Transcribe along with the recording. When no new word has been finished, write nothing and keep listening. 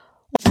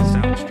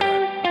Hola,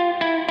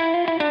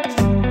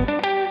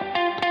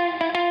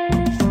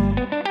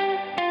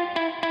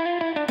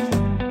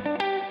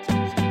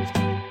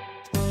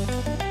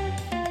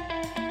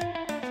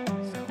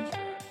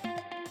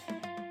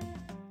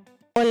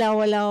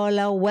 hola,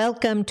 hola.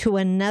 Welcome to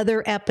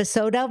another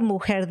episode of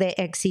Mujer de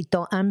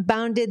Éxito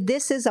Unbounded.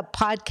 This is a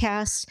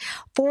podcast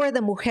for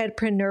the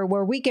mujerpreneur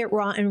where we get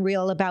raw and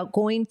real about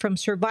going from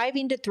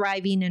surviving to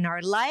thriving in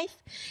our life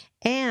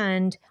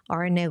and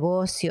our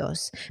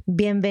negocios.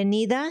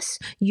 Bienvenidas.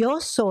 Yo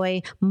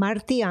soy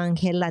Marti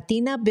Angel,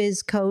 Latina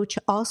Biz Coach,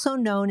 also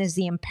known as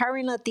the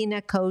Empowering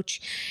Latina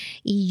Coach,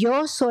 y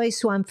yo soy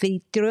su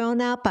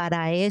anfitriona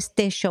para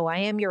este show. I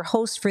am your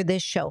host for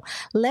this show.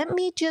 Let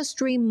me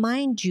just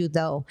remind you,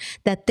 though,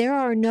 that there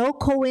are no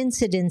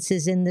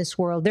coincidences in this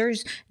world.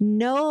 There's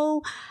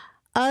no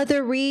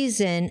other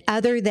reason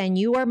other than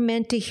you are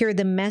meant to hear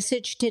the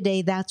message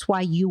today. That's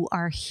why you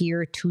are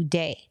here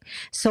today.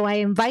 So I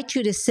invite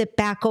you to sit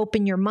back,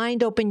 open your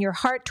mind, open your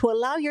heart to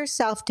allow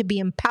yourself to be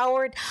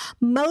empowered,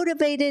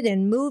 motivated,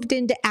 and moved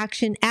into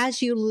action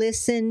as you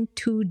listen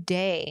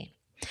today.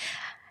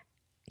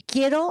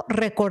 Quiero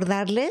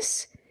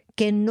recordarles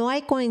que no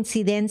hay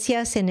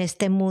coincidencias en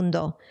este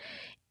mundo.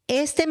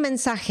 Este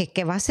mensaje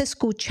que vas a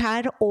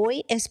escuchar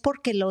hoy es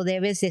porque lo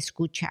debes de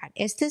escuchar.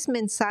 Este es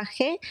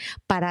mensaje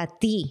para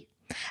ti.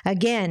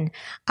 Again,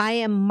 I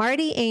am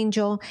Marti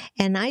Angel,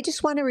 and I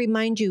just want to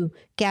remind you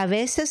que a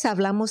veces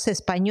hablamos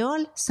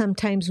español,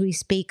 sometimes we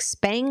speak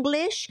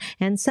Spanglish,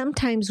 and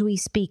sometimes we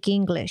speak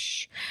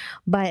English.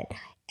 But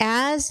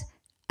as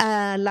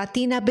a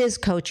Latina Biz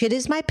Coach, it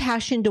is my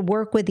passion to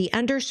work with the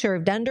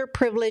underserved,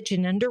 underprivileged,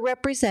 and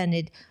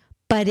underrepresented.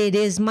 But it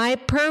is my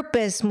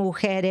purpose,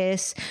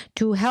 mujeres,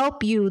 to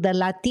help you, the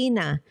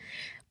Latina,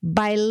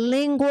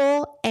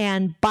 bilingual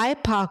and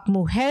BIPOC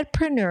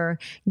mujerpreneur,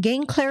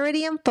 gain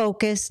clarity and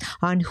focus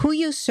on who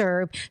you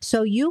serve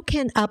so you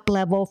can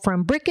up-level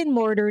from brick and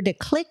mortar to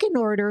click and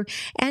order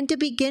and to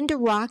begin to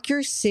rock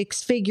your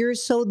six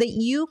figures so that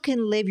you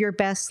can live your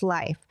best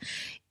life.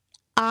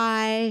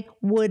 I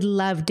would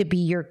love to be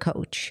your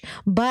coach,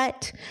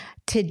 but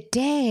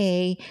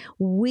today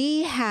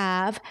we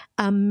have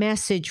a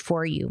message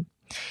for you.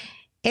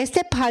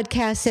 Este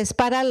podcast es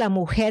para la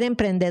mujer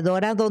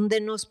emprendedora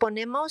donde nos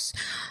ponemos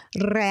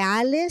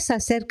reales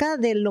acerca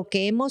de lo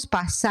que hemos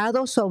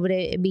pasado,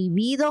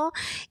 sobrevivido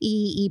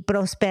y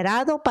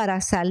prosperado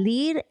para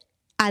salir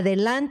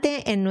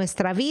adelante en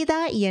nuestra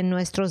vida y en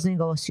nuestros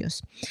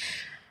negocios.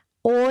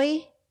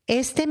 Hoy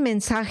este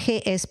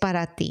mensaje es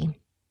para ti.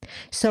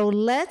 So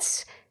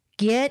let's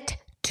get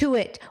to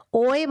it.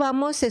 Hoy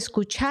vamos a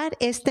escuchar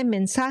este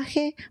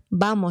mensaje.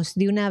 Vamos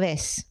de una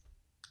vez.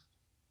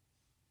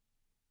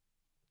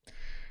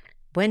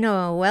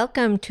 Bueno,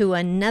 welcome to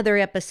another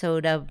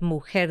episode of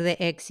Mujer de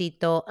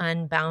Éxito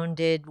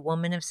Unbounded,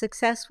 Woman of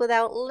Success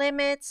Without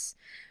Limits.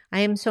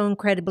 I am so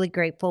incredibly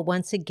grateful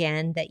once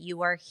again that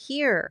you are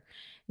here.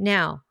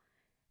 Now,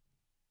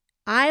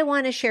 I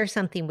want to share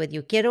something with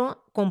you. Quiero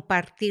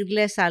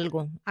compartirles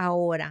algo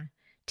ahora.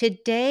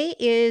 Today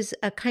is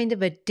a kind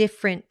of a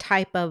different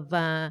type of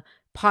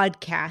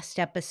podcast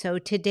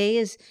episode. Today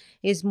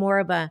is more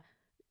of a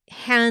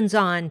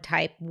hands-on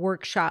type,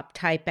 workshop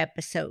type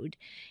episode.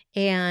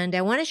 And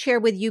I want to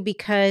share with you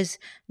because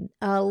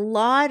a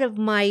lot of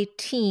my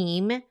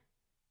team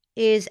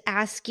is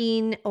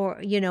asking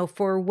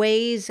for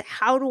ways,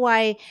 how do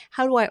I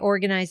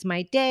organize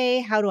my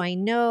day? How do I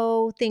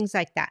know? Things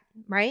like that,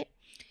 right?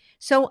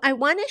 So I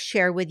want to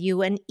share with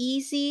you an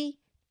easy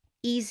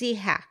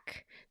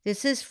hack.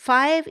 This is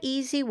 5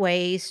 easy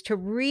ways to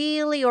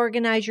really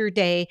organize your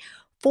day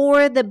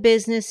for the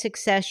business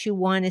success you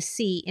want to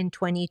see in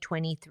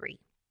 2023.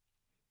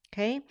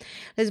 Okay.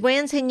 Les voy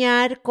a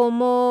enseñar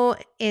cómo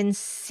en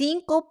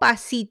 5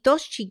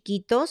 pasitos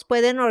chiquitos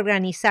pueden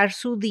organizar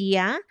su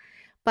día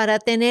para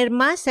tener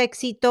más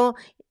éxito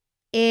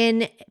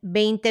en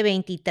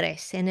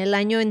 2023, en el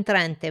año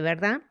entrante,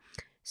 ¿verdad?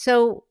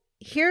 So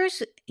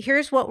here's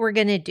what we're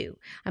going to do.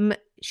 I'm going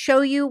to show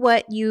you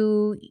what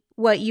you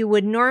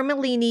would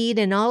normally need,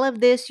 and all of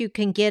this you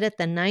can get at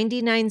the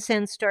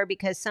 99-cent store,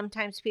 because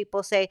sometimes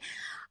people say,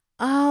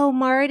 oh,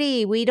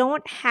 Marti, we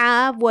don't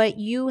have what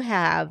you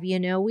have,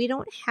 we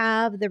don't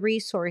have the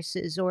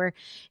resources, or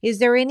is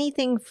there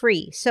anything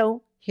free?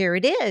 So here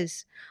it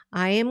is.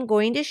 I am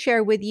going to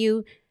share with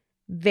you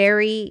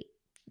very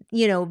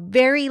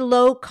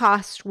low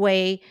cost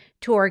way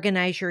to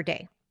organize your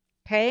day.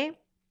 Okay.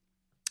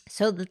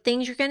 So the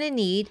things you're going to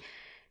need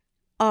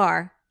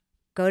are: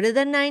 go to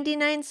the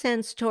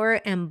 99-cent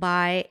store and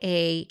buy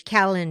a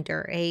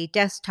calendar, a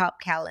desktop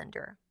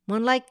calendar,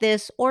 one like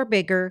this or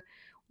bigger.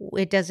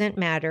 It doesn't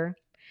matter.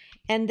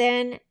 And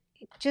then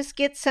just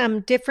get some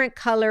different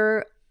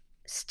color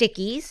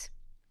stickies.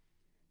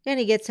 You're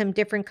going to get some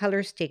different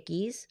color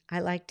stickies. I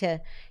like to,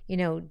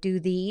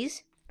 do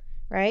these,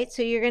 right?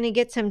 So you're going to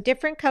get some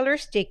different color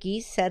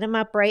stickies, set them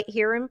up right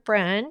here in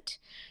front.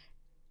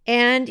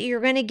 And you're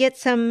going to get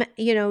some,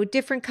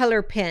 different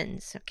color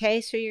pens.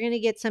 Okay. So you're going to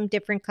get some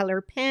different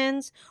color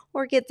pens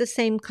or get the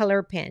same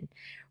color pen.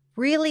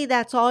 Really,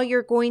 that's all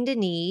you're going to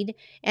need.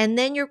 And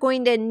then you're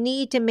going to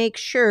need to make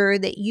sure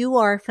that you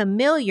are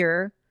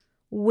familiar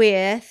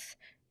with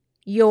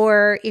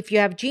if you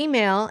have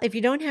Gmail. If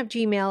you don't have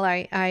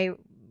Gmail, I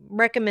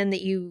recommend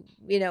that you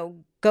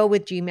go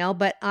with Gmail,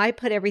 but I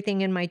put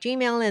everything in my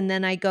Gmail, and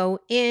then I go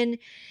in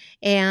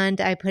and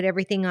I put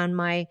everything on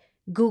my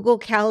Google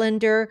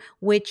Calendar,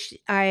 which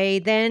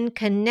I then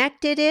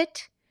connected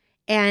it,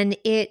 and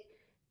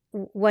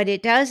what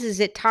it does is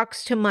it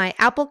talks to my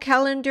Apple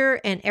Calendar,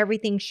 and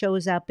everything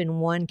shows up in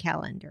one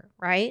calendar,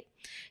 right?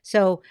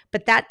 So,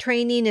 but that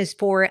training is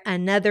for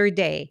another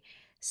day.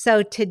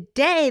 So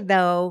today,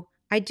 though,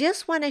 I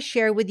just want to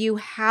share with you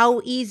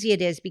how easy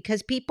it is,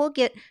 because people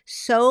get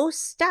so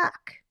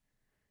stuck,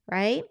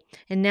 right?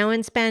 And now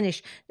in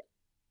Spanish,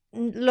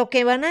 lo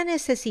que van a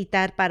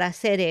necesitar para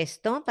hacer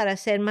esto, para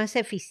ser más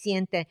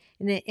eficiente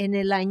en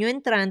el año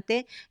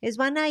entrante, es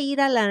van a ir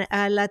a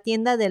la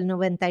tienda del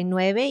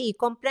 99 y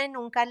compren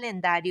un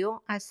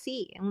calendario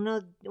así,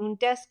 un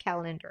desk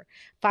calendar,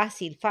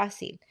 fácil,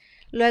 fácil.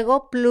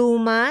 Luego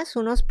plumas,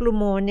 unos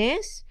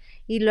plumones,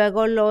 y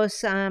luego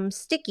los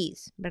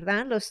stickies,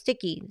 ¿verdad? Los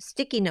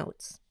sticky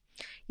notes.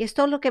 Y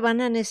esto es lo que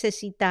van a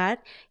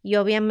necesitar, y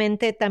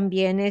obviamente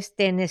también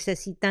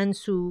necesitan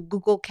su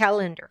Google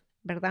Calendar,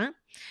 ¿verdad?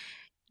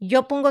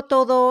 Yo pongo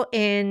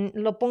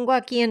lo pongo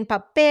aquí en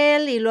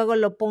papel, y luego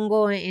lo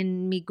pongo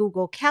en mi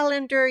Google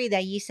Calendar, y de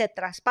allí se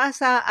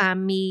traspasa a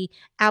mi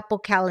Apple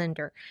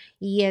Calendar,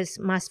 y es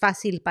más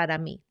fácil para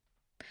mí.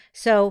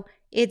 So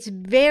it's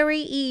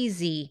very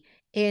easy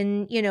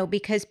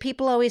because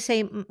people always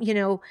say,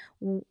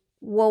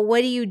 well,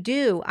 what do you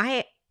do?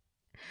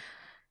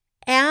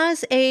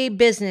 As a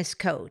business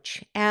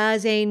coach,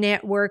 as a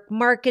network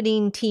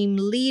marketing team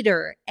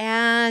leader,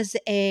 as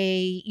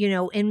a,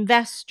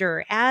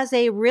 investor, as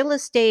a real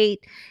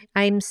estate,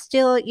 I'm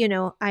still,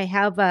 I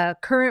have a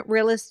current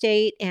real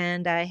estate,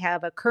 and I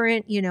have a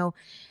current,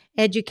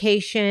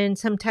 education.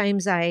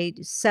 Sometimes I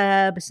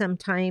sub,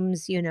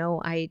 sometimes,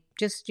 I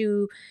just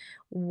do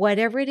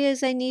whatever it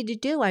is I need to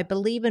do. I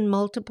believe in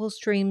multiple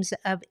streams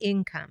of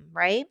income,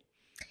 right?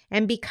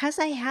 And because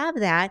I have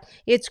that,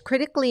 it's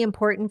critically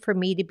important for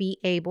me to be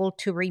able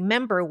to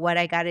remember what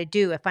I got to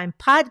do. If I'm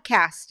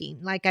podcasting,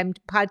 like I'm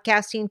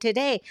podcasting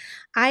today,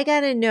 I got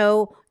to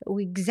know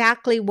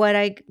exactly what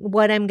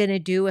I'm going to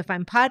do. If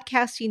I'm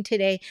podcasting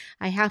today,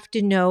 I have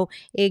to know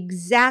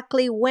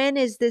exactly when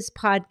is this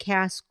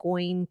podcast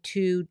going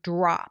to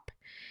drop.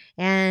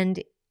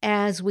 And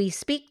as we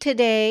speak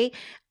today,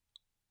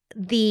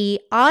 the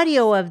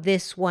audio of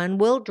this one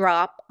will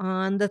drop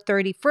on the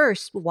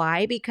 31st.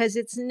 Why? Because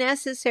it's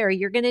necessary.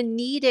 You're going to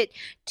need it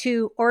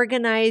to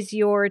organize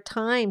your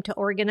time, to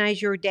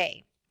organize your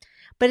day.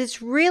 But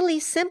it's really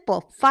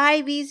simple.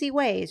 5 easy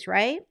ways,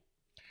 right?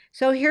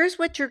 So here's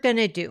what you're going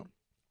to do.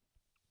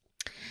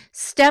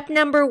 Step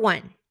number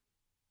 1.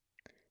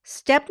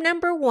 Step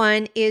number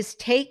 1 is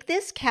take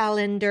this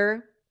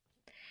calendar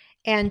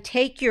and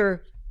take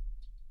your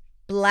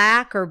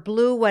black or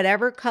blue,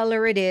 whatever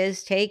color it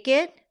is, take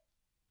it.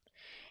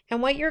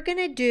 And what you're going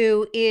to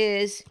do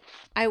is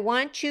I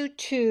want you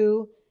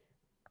to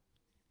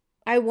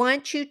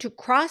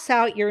cross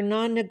out your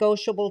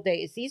non-negotiable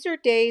days. These are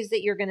days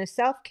that you're going to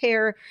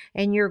self-care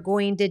and you're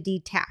going to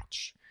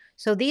detach.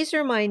 So these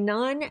are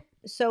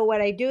so what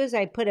I do is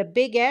I put a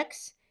big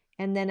X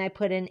and then I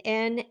put an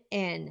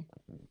NN,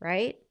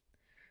 right?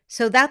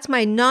 So that's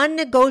my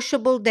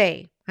non-negotiable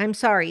day. I'm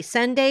sorry.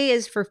 Sunday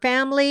is for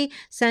family.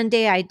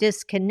 Sunday I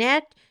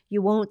disconnect.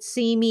 You won't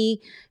see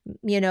me,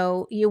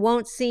 you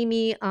won't see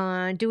me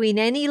doing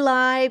any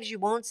lives. You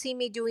won't see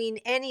me doing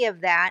any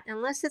of that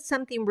unless it's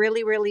something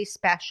really, really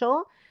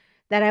special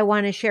that I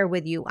want to share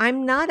with you.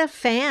 I'm not a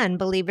fan,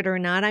 believe it or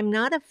not. I'm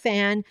not a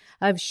fan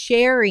of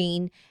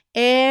sharing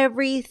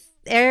every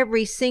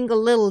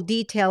single little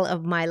detail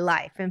of my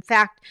life. In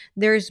fact,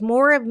 there's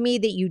more of me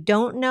that you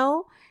don't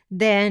know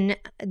than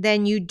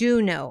you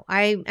do know.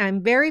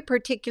 I'm very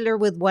particular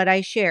with what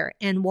I share.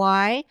 And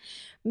why?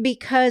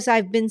 Because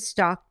I've been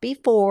stalked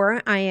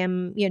before.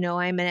 I'm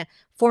a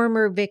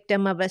former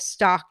victim of a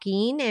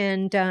stalking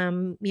and,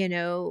 and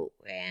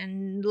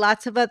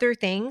lots of other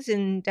things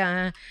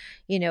and,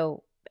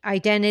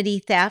 identity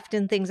theft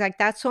and things like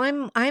that.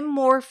 So I'm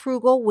more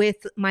frugal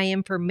with my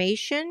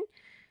information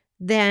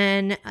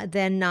than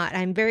not.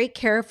 I'm very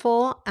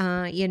careful.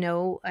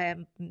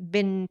 I've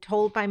been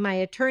told by my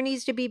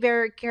attorneys to be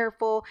very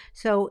careful.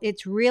 So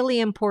it's really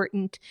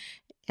important.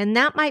 And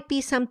that might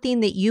be something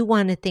that you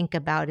want to think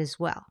about as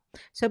well.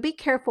 So be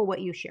careful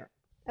what you share.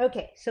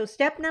 Okay, so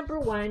step number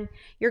 1,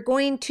 you're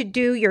going to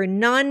do your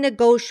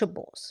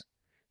non-negotiables.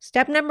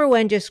 Step number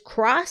 1, just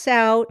cross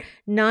out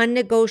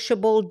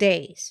non-negotiable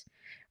days,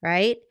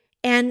 right?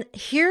 And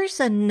here's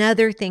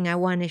another thing I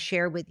want to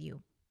share with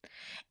you.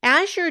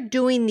 As you're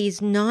doing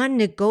these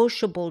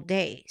non-negotiable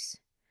days,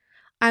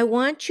 I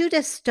want you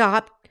to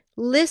stop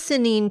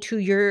listening to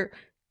your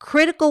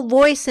critical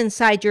voice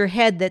inside your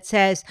head that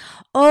says,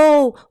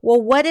 oh,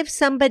 well, what if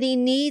somebody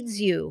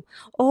needs you?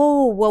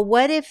 Oh, well,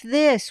 what if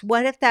this?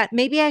 What if that?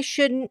 Maybe I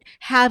shouldn't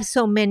have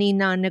so many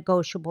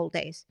non-negotiable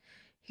days.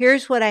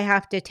 here's what I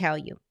have to tell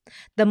you.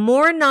 The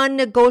more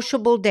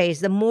non-negotiable days,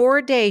 the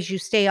more days you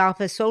stay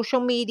off of social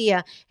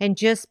media and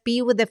just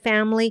be with the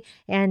family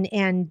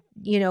and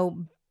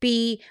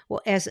be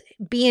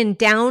in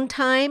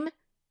downtime,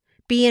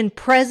 be in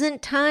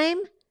present time,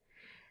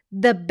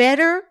 the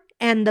better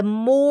and the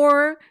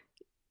more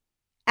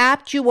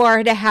apt you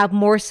are to have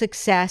more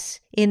success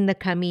in the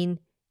coming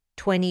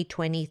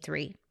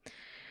 2023.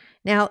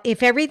 Now,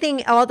 if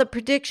all the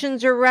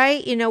predictions are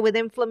right, with with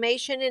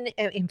inflammation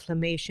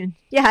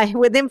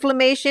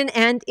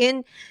and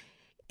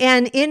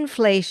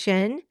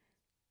inflation,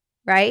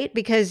 right?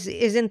 Because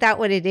isn't that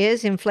what it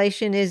is?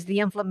 Inflation is the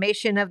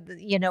inflammation of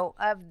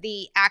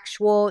the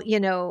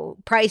actual,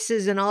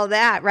 prices and all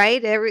that,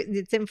 right?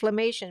 It's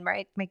inflammation,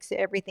 right? Makes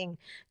everything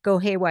go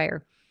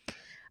haywire.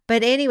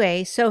 But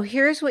anyway, so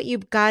here's what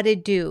you've got to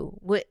do.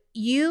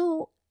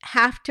 You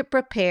have to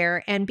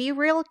prepare and be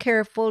real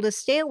careful to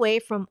stay away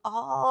from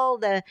all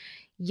the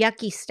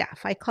yucky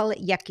stuff. I call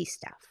it yucky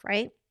stuff,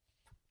 right?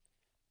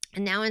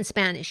 And now in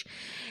Spanish.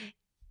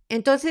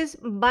 Entonces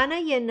van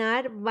a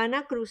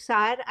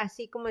cruzar,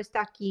 así como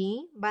está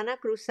aquí, van a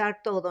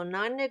cruzar todo,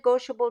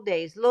 non-negotiable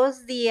days,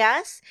 los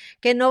días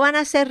que no van a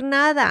hacer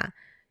nada.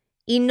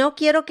 Y no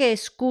quiero que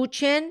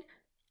escuchen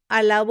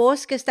a la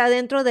voz que está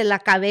dentro de la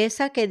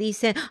cabeza que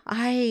dice,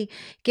 ay,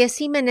 que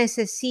si me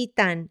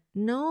necesitan.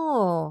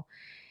 No.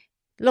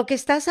 Lo que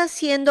estás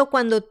haciendo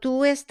cuando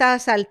tú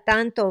estás al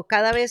tanto,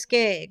 cada vez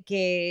que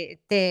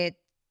te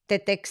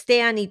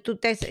textean y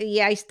y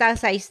ahí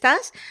estás,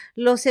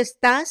 los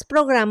estás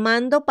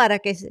programando para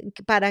que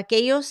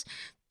ellos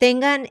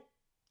tengan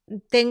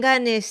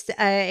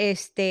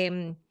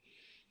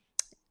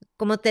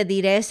 ¿cómo te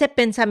diré? Ese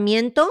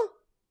pensamiento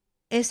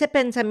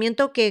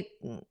que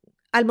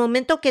al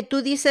momento que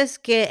tú dices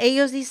que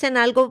ellos dicen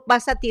algo,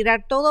 vas a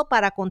tirar todo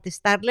para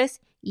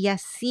contestarles y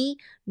así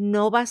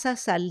no vas a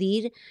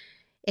salir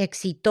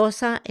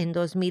exitosa en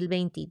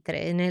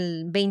 2023, en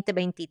el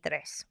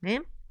 2023.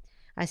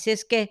 Así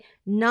es que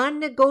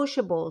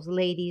non-negotiables,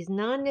 ladies,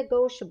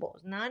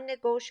 non-negotiables,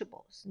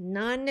 non-negotiables,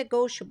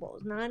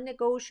 non-negotiables,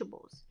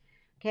 non-negotiables.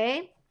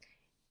 Okay?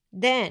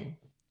 Then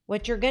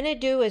what you're going to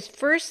do is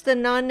first the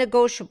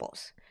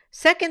non-negotiables.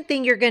 Second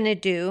thing you're going to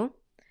do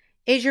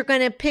is you're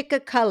going to pick a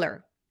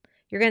color.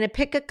 You're going to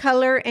pick a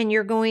color and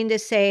you're going to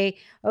say,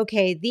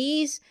 okay,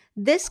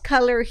 this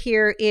color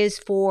here is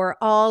for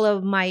all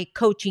of my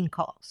coaching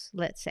calls,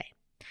 let's say.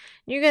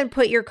 You're going to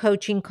put your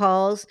coaching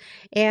calls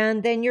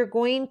and then you're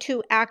going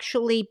to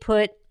actually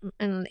put,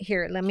 and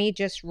here, let me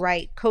just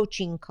write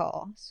coaching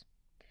calls.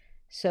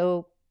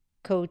 So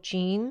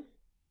coaching.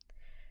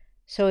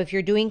 So if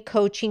you're doing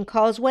coaching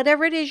calls,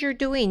 whatever it is you're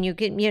doing, you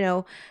can,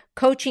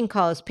 coaching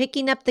calls,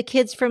 picking up the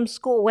kids from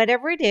school,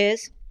 whatever it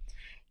is,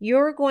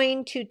 you're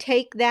going to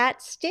take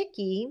that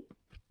sticky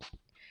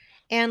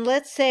and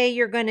let's say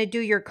you're going to do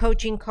your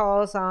coaching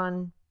calls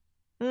on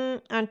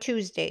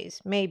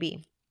Tuesdays,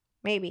 maybe.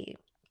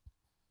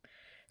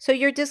 So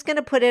you're just going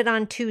to put it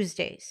on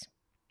Tuesdays,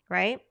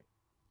 right?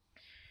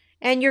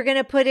 And you're going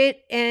to put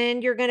it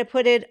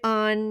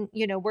on,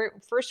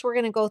 we're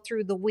going to go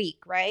through the week,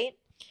 right?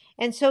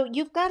 And so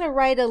you've got to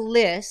write a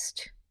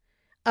list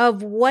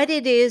of what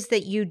it is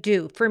that you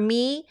do. For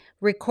me,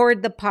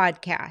 record the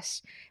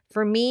podcast.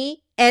 For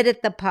me,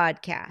 edit the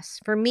podcast.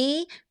 For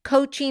me,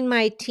 coaching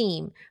my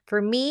team.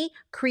 For me,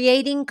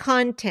 creating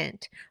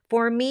content.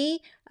 For me,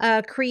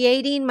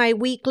 creating my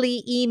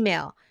weekly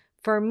email.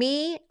 For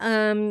me,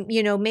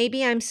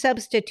 maybe I'm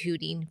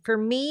substituting. For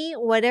me,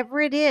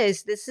 whatever it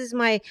is, this is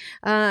my,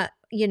 in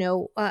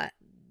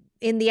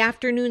the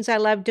afternoons, I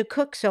love to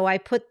cook. So I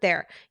put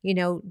there,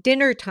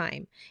 dinner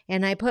time.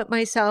 And I put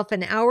myself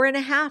an hour and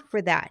a half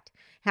for that.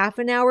 Half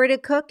an hour to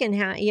cook and,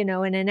 in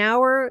an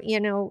hour,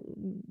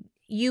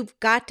 you've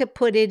got to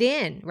put it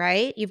in,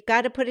 right? You've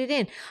got to put it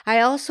in. I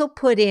also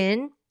put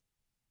in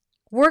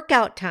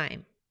workout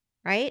time,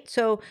 right?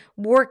 So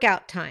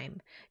workout time.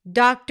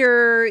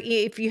 Doctor,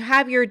 if you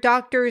have your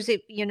doctor's,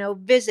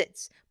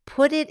 visits,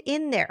 put it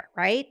in there,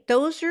 right?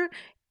 Those are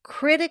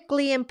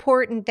critically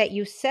important that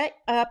you set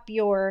up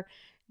your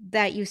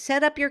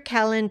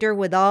calendar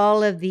with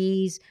all of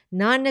these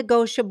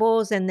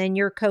non-negotiables and then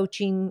your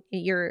coaching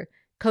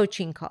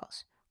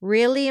calls.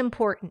 Really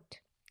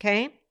important,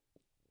 okay?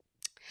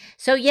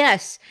 So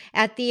yes,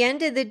 at the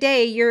end of the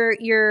day,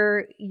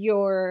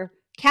 your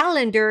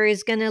calendar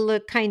is going to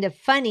look kind of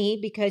funny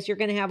because you're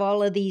going to have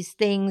all of these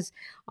things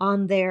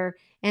on there.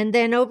 And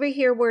then over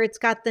here where it's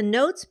got the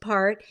notes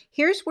part,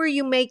 here's where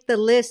you make the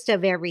list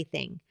of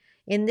everything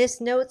in this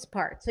notes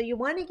part. So you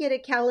want to get a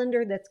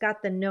calendar that's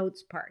got the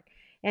notes part.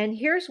 And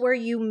here's where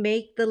you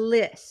make the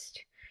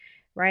list,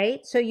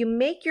 right? So you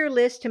make your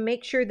list to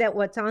make sure that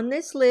what's on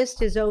this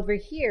list is over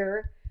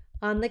here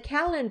on the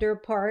calendar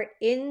part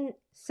in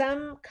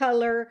some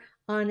color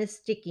on a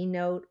sticky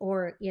note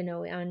or,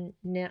 on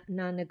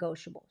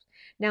non-negotiables.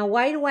 Now,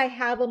 why do I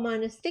have them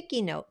on a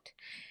sticky note?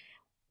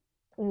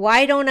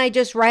 Why don't I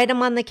just write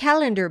them on the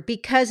calendar?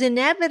 Because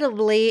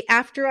inevitably,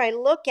 after I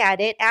look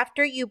at it,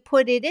 after you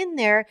put it in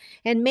there,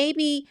 and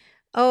maybe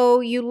oh,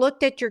 you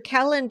looked at your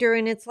calendar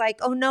and it's like,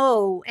 oh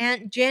no,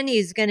 Aunt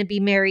Jenny's going to be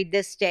married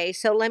this day.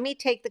 So let me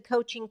take the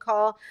coaching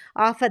call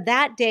off of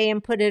that day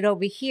and put it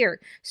over here.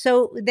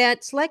 So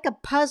that's like a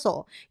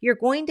puzzle. You're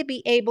going to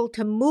be able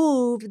to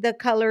move the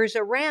colors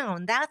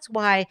around. That's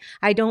why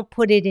I don't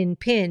put it in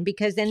pin,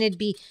 because then it'd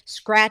be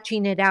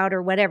scratching it out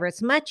or whatever.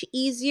 It's much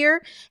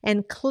easier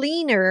and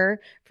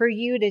cleaner for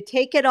you to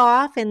take it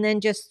off and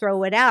then just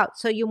throw it out.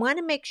 So you want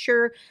to make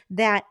sure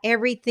that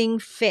everything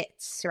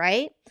fits,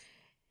 right?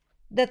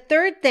 The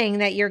third thing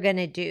that you're going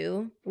to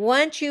do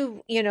once you've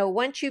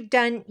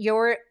done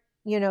your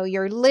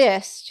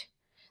list,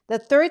 the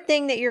third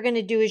thing that you're going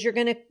to do is you're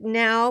going to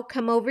now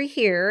come over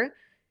here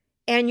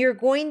and you're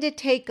going to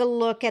take a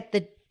look at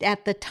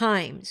the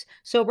times.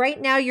 So right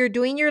now you're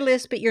doing your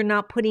list, but you're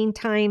not putting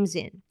times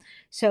in.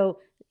 So,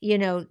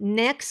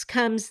 next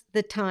comes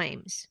the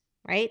times,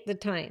 right? The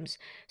times.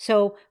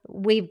 So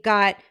we've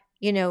got,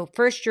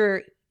 first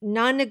your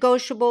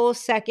non-negotiable,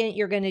 second,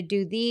 you're going to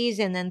do these,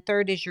 and then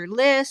third is your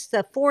list.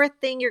 The fourth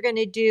thing you're going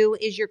to do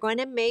is you're going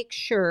to make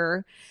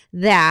sure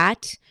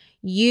that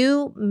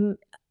you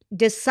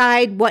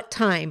decide what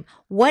time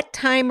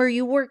are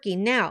you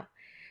working. Now,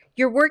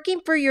 you're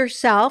working for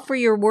yourself or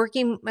you're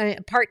working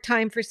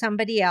part-time for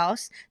somebody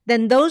else,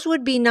 then those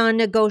would be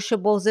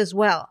non-negotiables as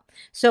well.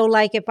 So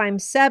like if I'm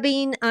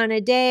subbing on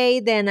a day,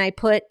 then I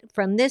put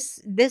from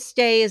this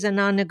day is a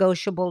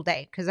non-negotiable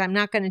day because I'm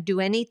not going to do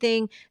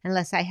anything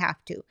unless I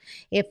have to.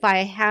 If I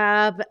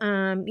have,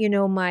 I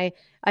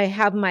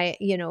have my,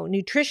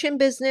 nutrition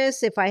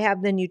business. If I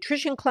have the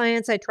nutrition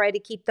clients, I try to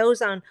keep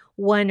those on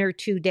 1 or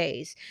 2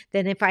 days.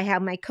 Then if I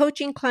have my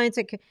coaching clients,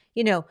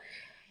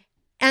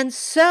 and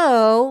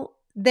so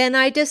then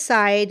I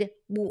decide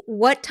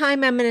what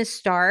time I'm going to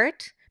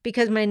start,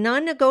 because my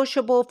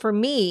non-negotiable for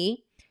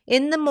me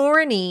in the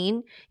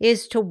morning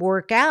is to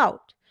work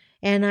out.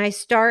 And I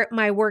start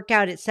my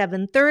workout at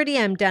 7:30.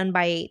 I'm done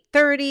by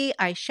 8:30.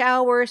 I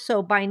shower.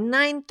 So by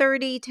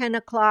 9:30, 10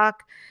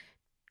 o'clock,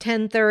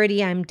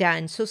 10:30, I'm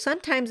done. So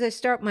sometimes I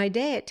start my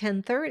day at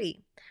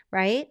 10:30,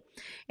 right?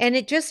 And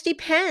it just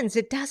depends.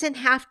 It doesn't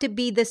have to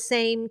be the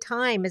same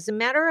time. As a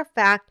matter of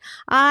fact,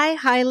 I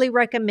highly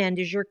recommend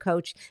as your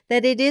coach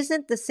that it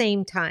isn't the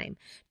same time.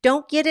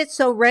 Don't get it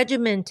so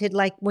regimented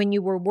like when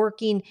you were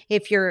working,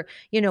 if you're,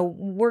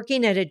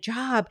 working at a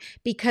job,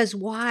 because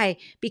why?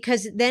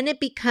 Because then it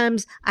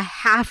becomes a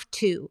have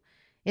to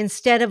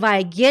instead of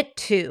I get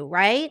to,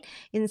 right?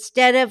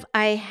 Instead of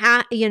I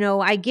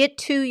get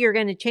to, you're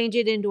going to change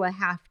it into a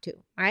have to,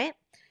 right?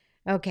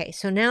 Okay,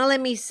 so now let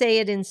me say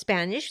it in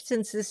Spanish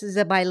since this is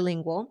a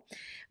bilingual.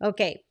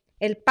 Okay,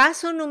 el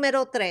paso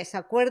número 3.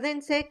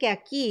 Acuérdense que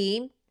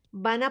aquí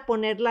van a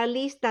poner la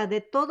lista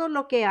de todo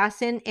lo que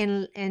hacen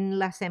en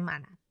la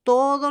semana.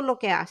 Todo lo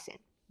que hacen,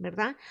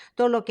 ¿verdad?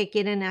 Todo lo que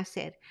quieren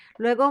hacer.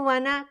 Luego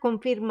van a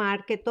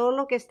confirmar que todo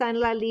lo que está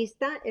en la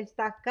lista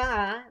está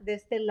acá, de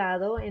este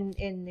lado,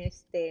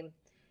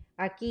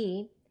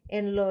 aquí,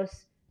 en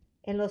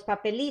los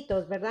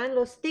papelitos, ¿verdad? En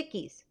los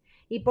stickies.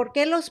 ¿Y por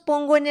qué los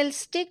pongo en el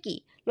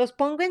sticky? Los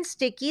pongo en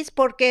stickies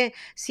porque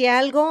si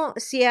algo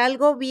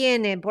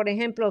viene, por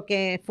ejemplo,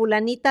 que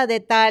fulanita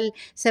de tal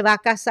se va a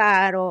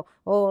casar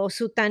o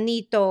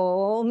sutanito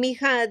o mi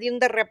hija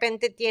de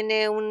repente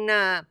tiene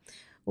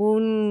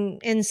un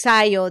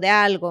ensayo de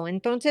algo,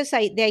 entonces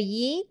de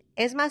allí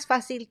es más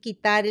fácil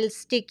quitar el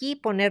sticky y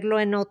ponerlo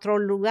en otro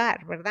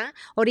lugar, ¿verdad?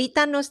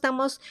 Ahorita no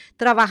estamos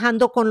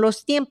trabajando con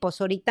los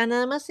tiempos, ahorita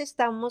nada más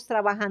estamos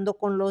trabajando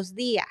con los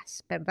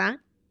días, ¿verdad?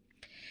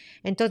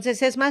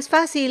 Entonces es más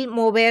fácil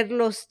mover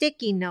los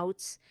sticky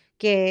notes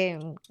que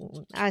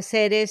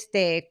hacer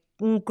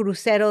un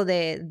crucero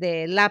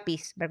de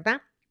lápiz,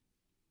 ¿verdad?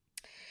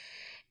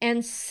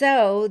 And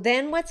so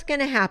then what's going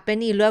to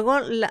happen, y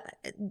luego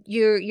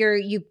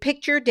you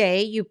picked your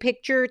day, you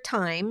picked your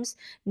times.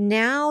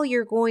 Now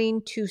you're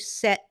going to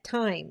set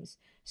times.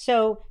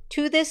 So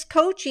to this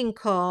coaching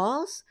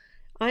calls,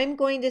 I'm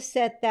going to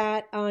set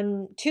that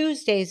on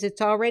Tuesdays.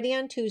 It's already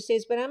on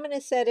Tuesdays, but I'm going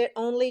to set it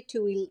only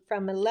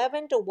from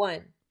 11 to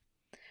 1.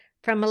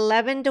 From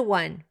 11 to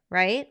 1,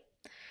 right?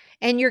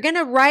 And you're going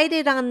to write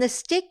it on the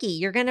sticky.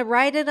 You're going to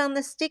write it on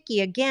the sticky.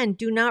 Again,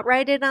 do not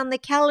write it on the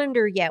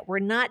calendar yet. We're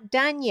not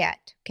done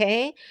yet,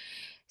 okay?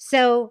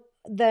 So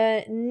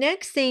the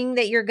next thing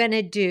that you're going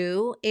to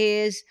do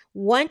is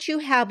once you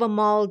have them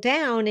all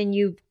down and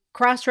you've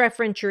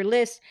cross-referenced your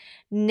list,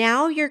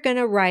 now you're going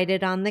to write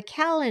it on the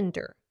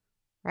calendar,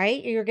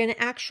 right? You're going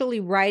to actually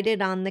write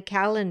it on the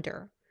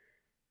calendar.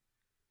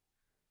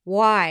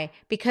 Why?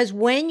 Because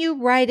when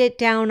you write it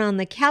down on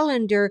the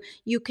calendar,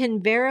 you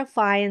can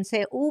verify and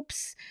say,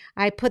 oops,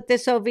 I put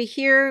this over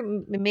here.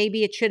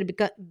 Maybe it should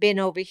have been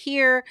over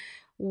here,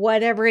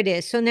 whatever it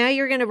is. So now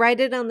you're going to write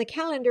it on the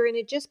calendar and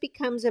it just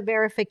becomes a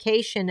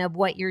verification of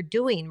what you're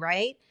doing,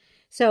 right?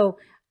 So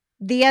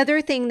the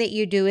other thing that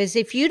you do is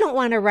if you don't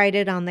want to write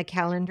it on the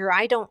calendar,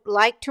 I don't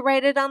like to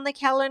write it on the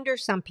calendar.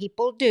 Some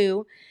people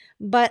do,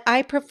 but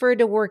I prefer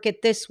to work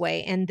it this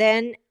way and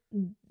then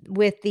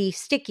with the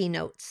sticky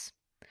notes.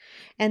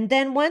 And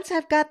then once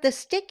I've got the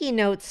sticky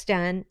notes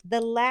done,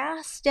 the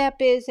last step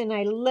is, and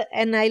I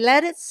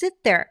let it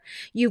sit there.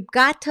 You've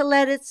got to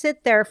let it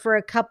sit there for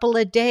a couple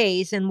of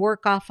days and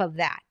work off of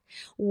that.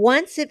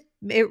 Once it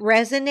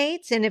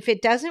resonates, and if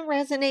it doesn't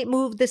resonate,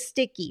 move the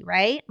sticky,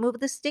 right? Move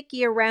the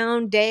sticky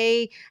around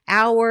day,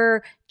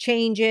 hour,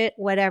 change it,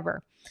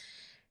 whatever.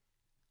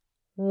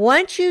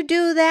 Once you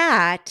do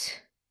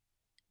that,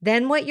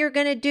 then what you're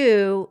going to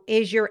do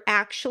is you're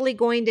actually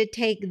going to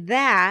take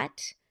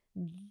that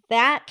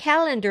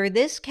calendar,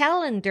 this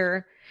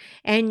calendar,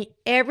 and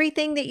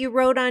everything that you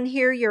wrote on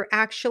here, you're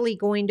actually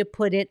going to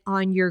put it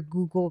on your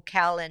Google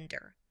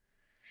Calendar.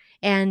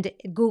 And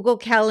Google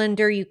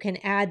Calendar, you can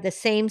add the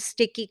same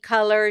sticky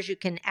colors, you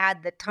can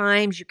add the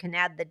times, you can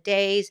add the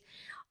days,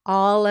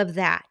 all of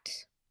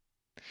that.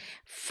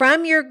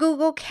 From your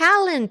Google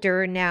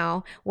Calendar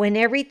now, when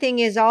everything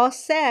is all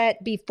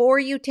set, before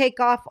you take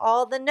off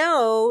all the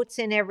notes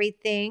and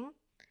everything,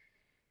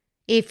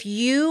 if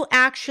you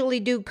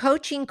actually do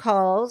coaching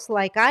calls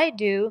like I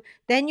do,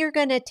 then you're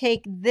going to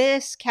take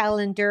this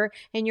calendar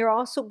and you're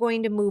also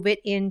going to move it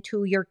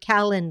into your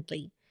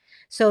Calendly,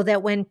 so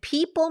that when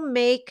people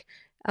make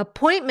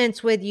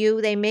appointments with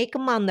you, they make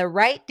them on the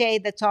right day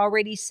that's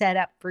already set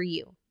up for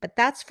you. But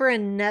that's for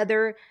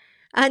another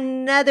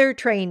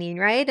training,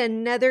 right?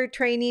 Another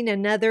training,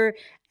 another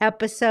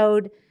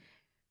episode.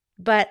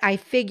 But I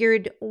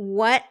figured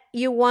what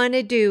you want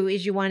to do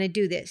is you want to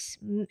do this.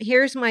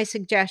 Here's my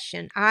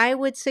suggestion. I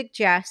would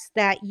suggest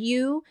that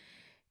you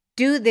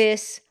do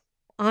this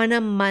on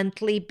a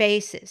monthly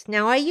basis.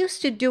 Now, I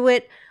used to do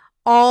it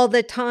all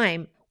the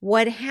time.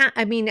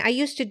 I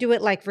used to do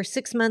it like for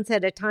 6 months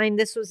at a time.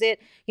 This was it,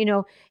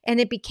 and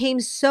it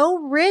became so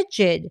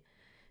rigid,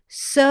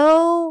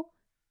 so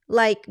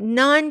like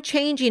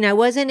non-changing. I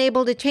wasn't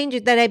able to change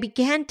it, that I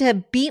began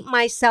to beat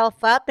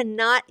myself up and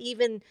not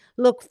even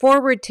look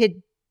forward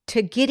to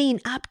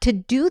getting up to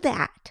do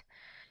that.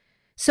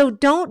 So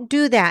don't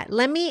do that.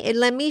 Let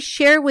me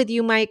share with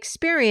you my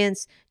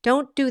experience.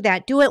 Don't do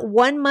that. Do it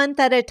 1 month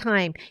at a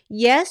time.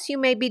 Yes, you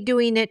may be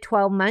doing it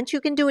 12 months. You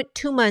can do it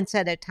 2 months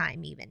at a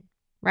time even,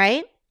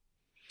 right?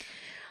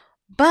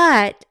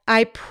 But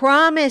I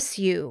promise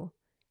you,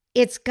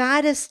 it's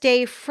got to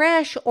stay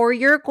fresh, or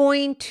you're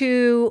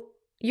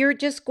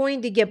just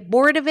going to get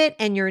bored of it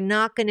and you're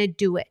not going to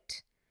do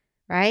it,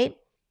 right?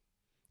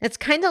 It's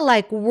kind of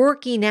like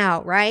working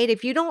out, right?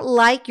 If you don't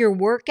like your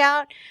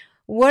workout,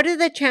 what are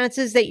the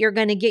chances that you're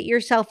going to get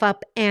yourself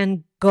up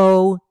and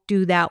go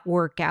do that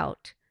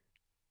workout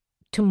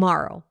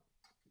tomorrow,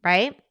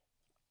 right?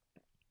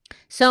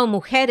 So,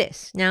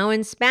 mujeres, now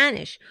in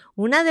Spanish,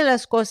 una de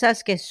las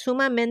cosas que es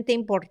sumamente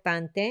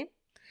importante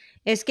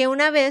es que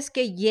una vez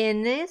que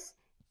llenes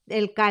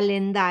el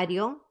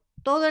calendario,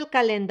 todo el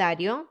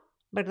calendario,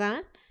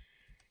 ¿verdad?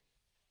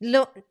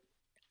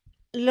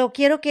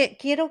 Quiero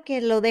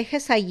que lo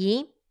dejes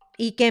allí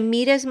y que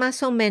mires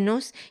más o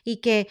menos y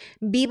que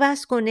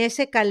vivas con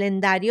ese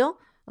calendario,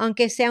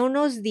 aunque sea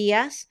unos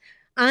días,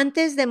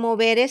 antes de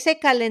mover ese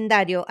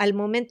calendario al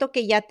momento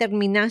que ya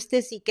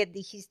terminaste y que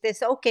dijiste,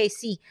 ok,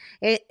 sí,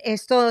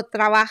 esto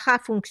trabaja,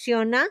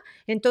 funciona,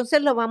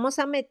 entonces lo vamos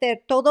a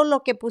meter, todo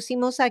lo que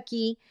pusimos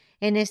aquí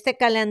en este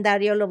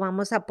calendario lo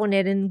vamos a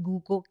poner en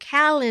Google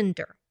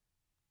Calendar.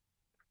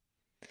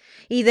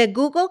 Y de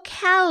Google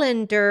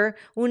Calendar,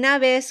 una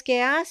vez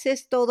que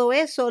haces todo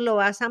eso, lo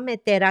vas a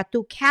meter a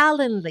tu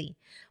Calendly.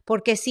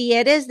 Porque si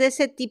eres de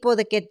ese tipo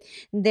de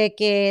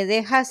que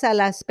dejas a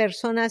las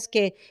personas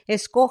que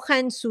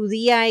escojan su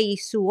día y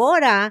su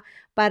hora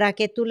para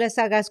que tú les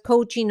hagas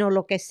coaching o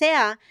lo que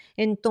sea,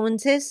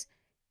 entonces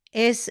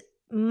es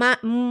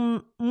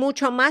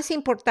mucho más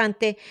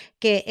importante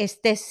que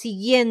estés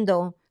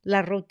siguiendo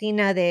la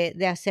rutina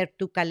de hacer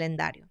tu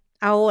calendario.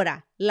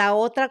 Ahora, la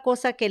otra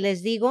cosa que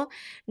les digo,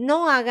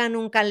 no hagan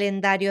un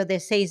calendario de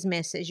 6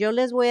 meses. Yo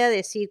les voy a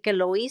decir que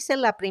lo hice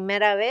la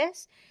primera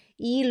vez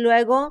y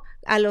luego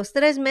a los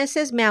 3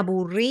 meses me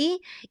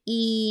aburrí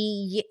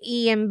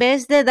y en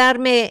vez de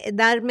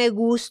darme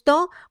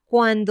gusto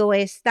cuando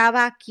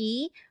estaba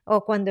aquí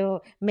o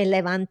cuando me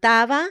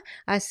levantaba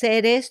a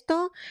hacer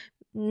esto,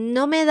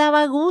 no me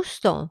daba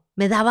gusto,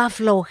 me daba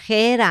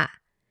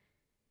flojera.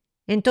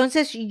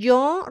 Entonces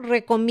yo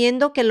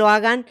recomiendo que lo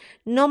hagan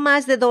no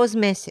más de 2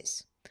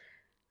 meses.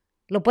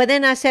 Lo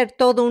pueden hacer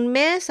todo un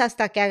mes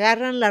hasta que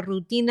agarran la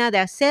rutina de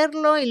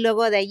hacerlo y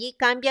luego de allí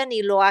cambian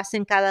y lo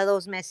hacen cada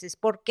 2 meses.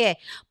 ¿Por qué?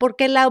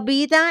 Porque la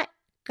vida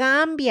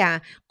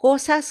cambia,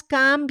 cosas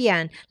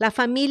cambian, la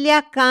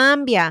familia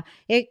cambia,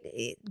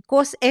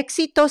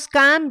 éxitos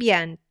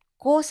cambian,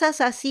 cosas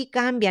así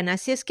cambian.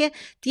 Así es que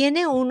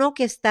tiene uno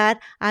que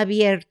estar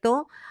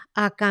abierto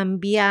a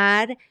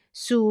cambiar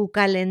su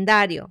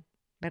calendario,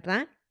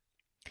 ¿verdad?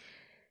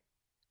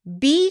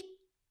 Be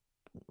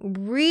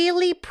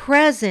really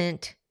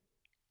present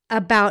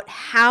about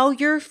how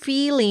you're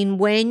feeling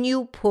when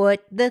you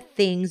put the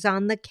things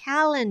on the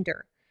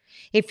calendar.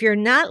 If you're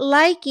not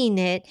liking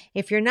it,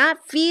 if you're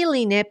not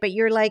feeling it, but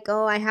you're like,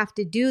 oh, I have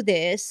to do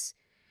this,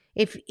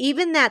 if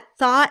even that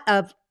thought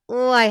of,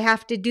 oh, I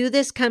have to do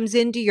this comes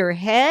into your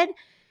head,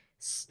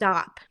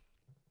 stop.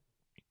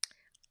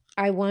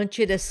 I want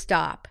you to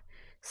stop.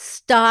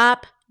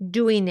 Stop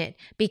doing it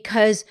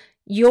because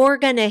you're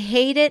going to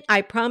hate it.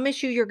 I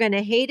promise you're going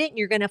to hate it. And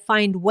you're going to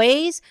find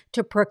ways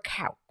to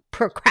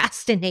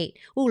procrastinate.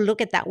 Oh,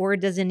 look at that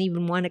word. Doesn't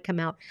even want to come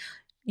out.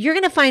 You're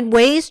going to find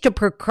ways to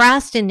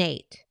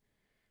procrastinate.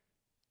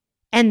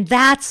 And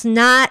that's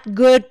not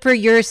good for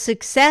your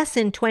success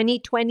in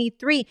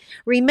 2023.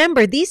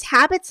 Remember, these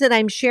habits that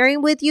I'm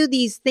sharing with you,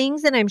 these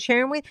things that I'm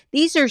sharing with,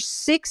 these are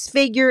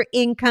 6-figure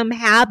income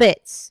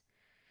habits.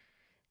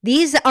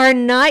 These are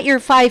not your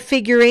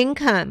 5-figure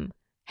income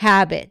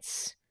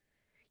habits.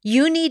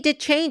 You need to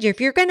change.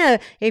 If you're going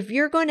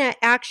to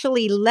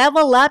actually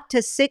level up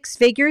to 6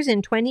 figures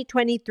in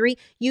 2023,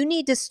 you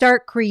need to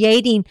start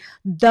creating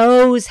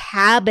those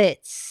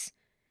habits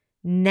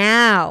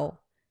now.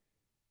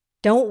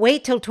 Don't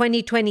wait till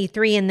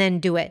 2023 and then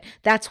do it.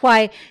 That's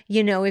why,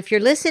 if you're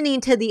listening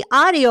to the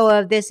audio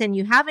of this and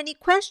you have any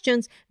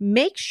questions,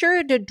 make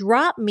sure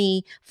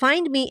to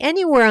find me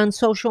anywhere on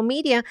social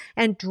media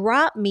and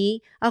drop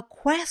me a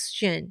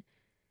question.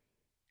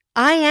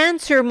 I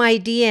answer my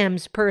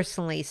DMs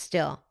personally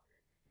still.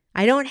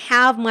 I don't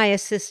have my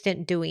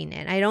assistant doing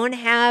it. I don't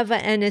have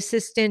an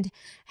assistant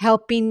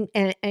helping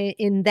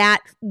in that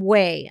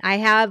way. I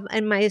have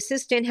my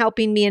assistant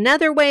helping me in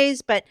other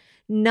ways, but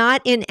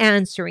not in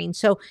answering.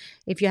 So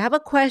if you have a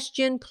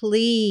question,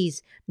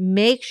 please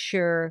make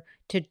sure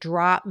to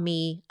drop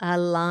me a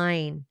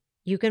line.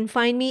 You can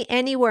find me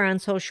anywhere on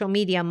social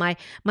media. My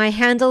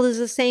handle is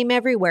the same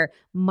everywhere.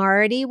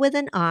 Marty with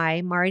an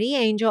I, Marty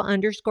Angel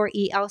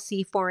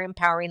 _ELC for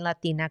Empowering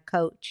Latina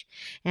Coach.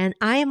 And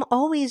I am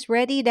always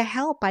ready to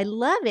help. I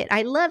love it.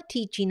 I love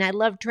teaching. I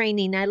love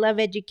training. I love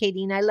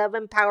educating. I love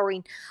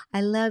empowering. I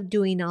love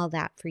doing all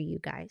that for you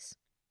guys.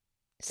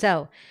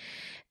 So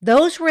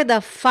those were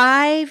the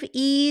 5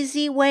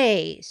 easy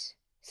ways.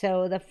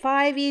 So the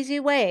 5 easy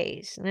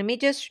ways. Let me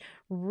just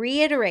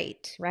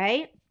reiterate,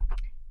 right?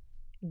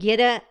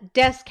 Get a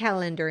desk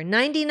calendar,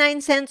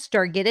 99-cent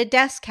store, get a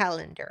desk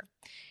calendar.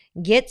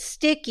 Get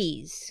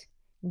stickies,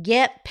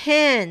 get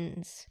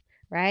pens,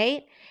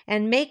 right?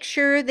 And make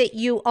sure that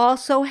you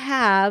also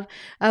have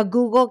a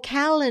Google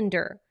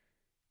Calendar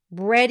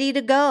ready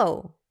to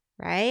go,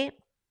 right?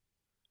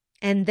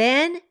 And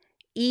then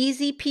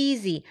easy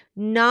peasy,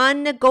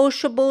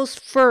 non-negotiables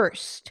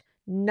first.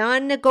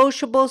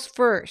 Non-negotiables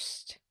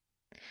first.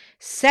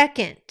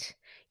 Second,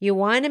 you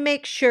want to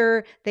make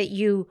sure that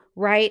you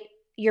write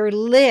your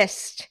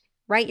list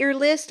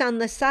on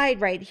the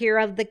side right here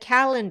of the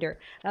calendar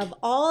of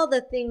all the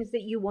things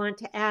that you want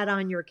to add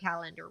on your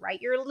calendar.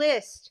 Write your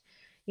list.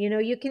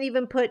 You can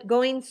even put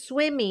going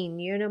swimming,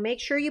 make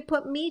sure you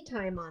put me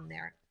time on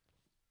there.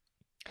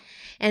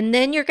 And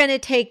then you're going to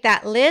take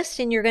that list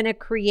and you're going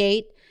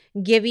to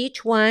give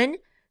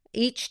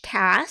each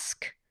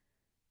task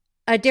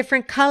a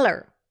different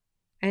color.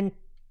 And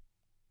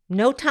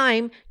no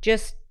time,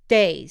 just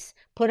days.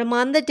 Put them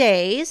on the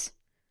days.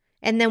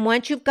 And then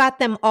once you've got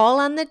them all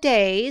on the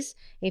days,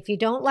 if you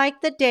don't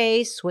like the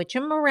days, switch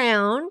them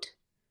around.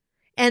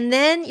 And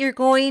then you're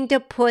going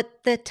to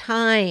put the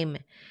time.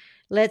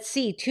 Let's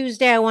see,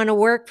 Tuesday I want to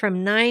work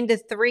from 9 to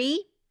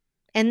 3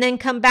 and then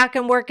come back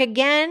and work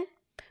again.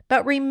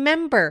 But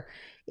remember,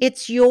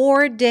 it's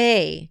your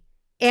day.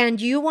 And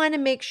you want to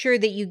make sure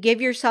that you give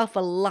yourself a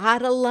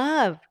lot of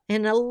love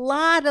and a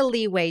lot of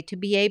leeway to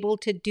be able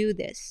to do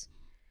this.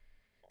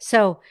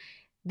 So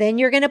then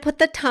you're going to put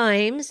the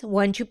times.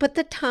 Once you put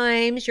the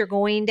times, you're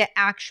going to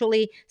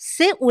actually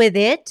sit with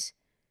it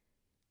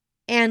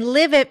and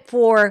live it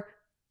for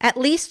at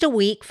least a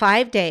week,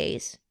 5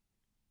 days.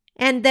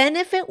 And then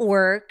if it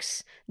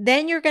works,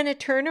 then you're going to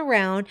turn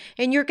around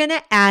and you're going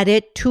to add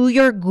it to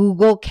your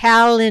Google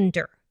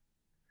Calendar.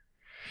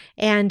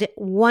 And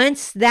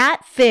once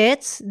that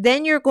fits,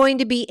 then you're going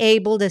to be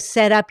able to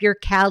set up your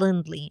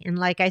Calendly. And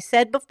like I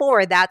said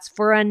before, that's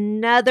for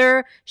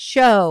another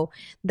show.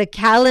 The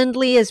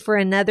Calendly is for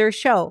another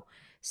show.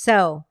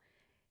 So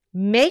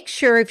make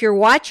sure if you're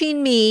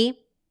watching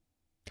me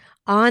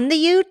on the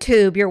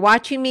YouTube, you're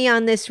watching me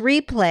on this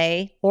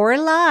replay or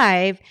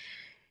live,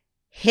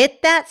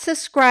 hit that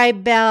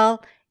subscribe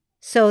bell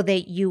so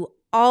that you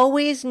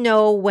always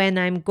know when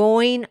I'm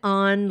going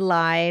on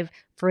live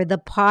for the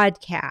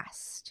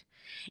podcast.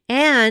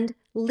 And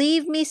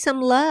leave me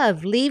some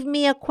love. Leave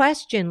me a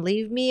question.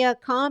 Leave me a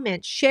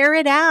comment. Share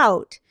it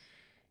out.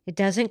 It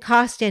doesn't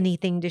cost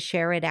anything to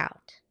share it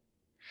out.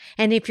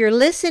 And if you're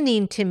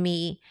listening to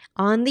me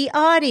on the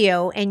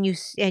audio and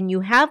you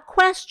have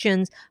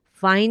questions,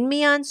 find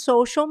me on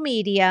social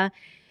media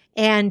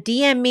and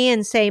DM me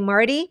and say,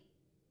 Marty,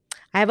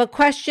 I have a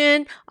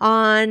question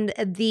on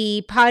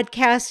the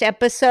podcast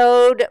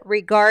episode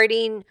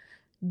regarding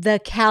the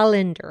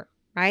calendar,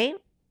 right?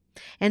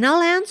 And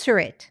I'll answer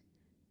it.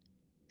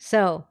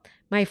 So,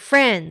 my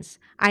friends,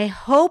 I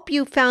hope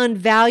you found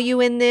value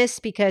in this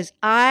because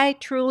I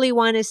truly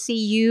want to see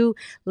you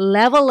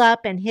level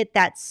up and hit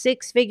that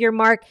 6-figure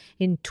mark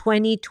in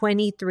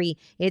 2023.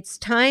 It's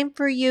time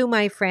for you,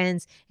 my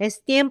friends. Es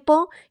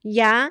tiempo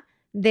ya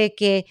de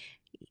que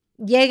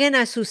lleguen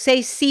a sus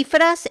 6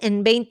 cifras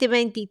en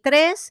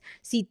 2023.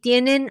 Si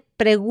tienen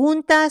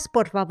preguntas,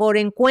 por favor,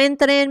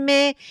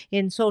 encuéntrenme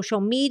en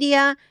social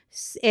media.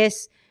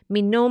 Es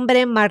mi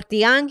nombre,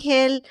 Martí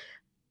Ángel,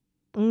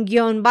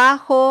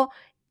 _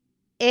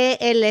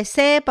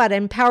 ELC para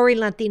Empowering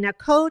Latina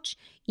Coach,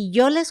 y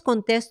yo les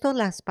contesto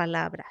las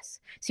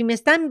palabras. Si me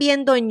están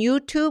viendo en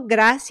YouTube,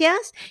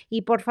 gracias,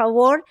 y por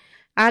favor,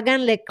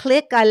 háganle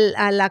clic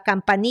a la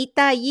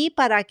campanita allí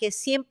para que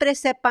siempre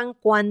sepan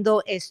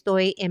cuando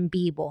estoy en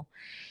vivo.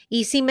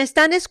 Y si me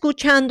están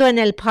escuchando en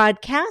el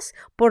podcast,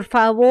 por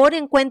favor,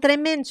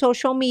 encuéntrenme en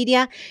social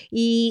media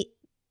y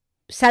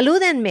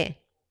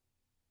salúdenme.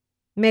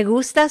 Me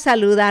gusta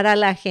saludar a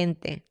la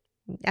gente.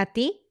 ¿A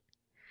ti?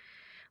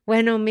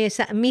 Bueno,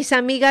 mis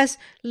amigas,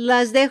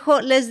 les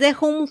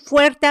dejo un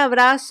fuerte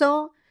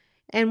abrazo.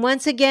 And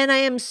once again, I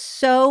am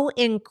so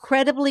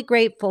incredibly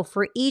grateful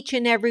for each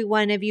and every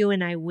one of you,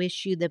 and I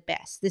wish you the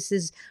best. This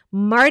is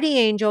Marty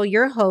Angel,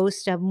 your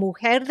host of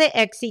Mujer de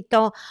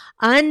Éxito,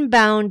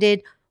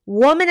 Unbounded,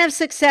 Woman of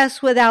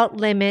Success Without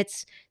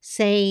Limits,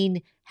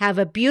 saying, have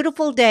a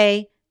beautiful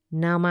day.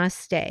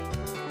 Namaste.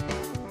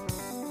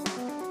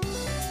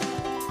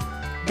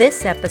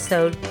 This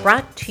episode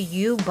brought to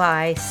you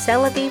by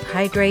Celavive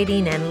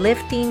Hydrating and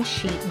Lifting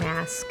Sheet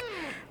Mask.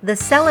 The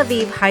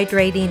Celavive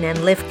Hydrating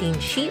and Lifting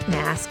Sheet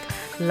Mask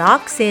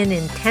locks in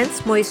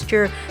intense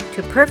moisture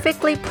to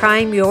perfectly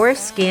prime your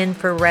skin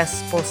for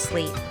restful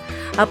sleep.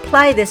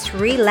 Apply this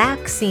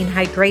relaxing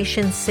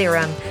hydration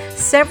serum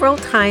several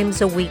times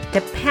a week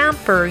to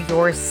pamper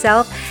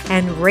yourself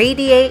and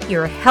radiate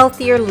your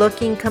healthier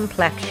looking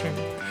complexion.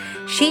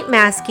 Sheet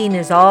masking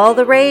is all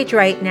the rage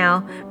right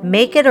now.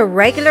 Make it a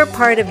regular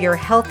part of your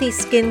healthy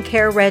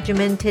skincare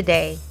regimen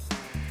today.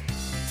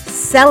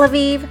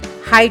 Celavive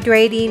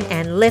Hydrating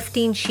and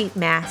Lifting Sheet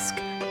Mask.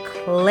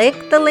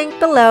 Click the link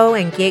below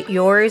and get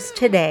yours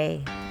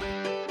today.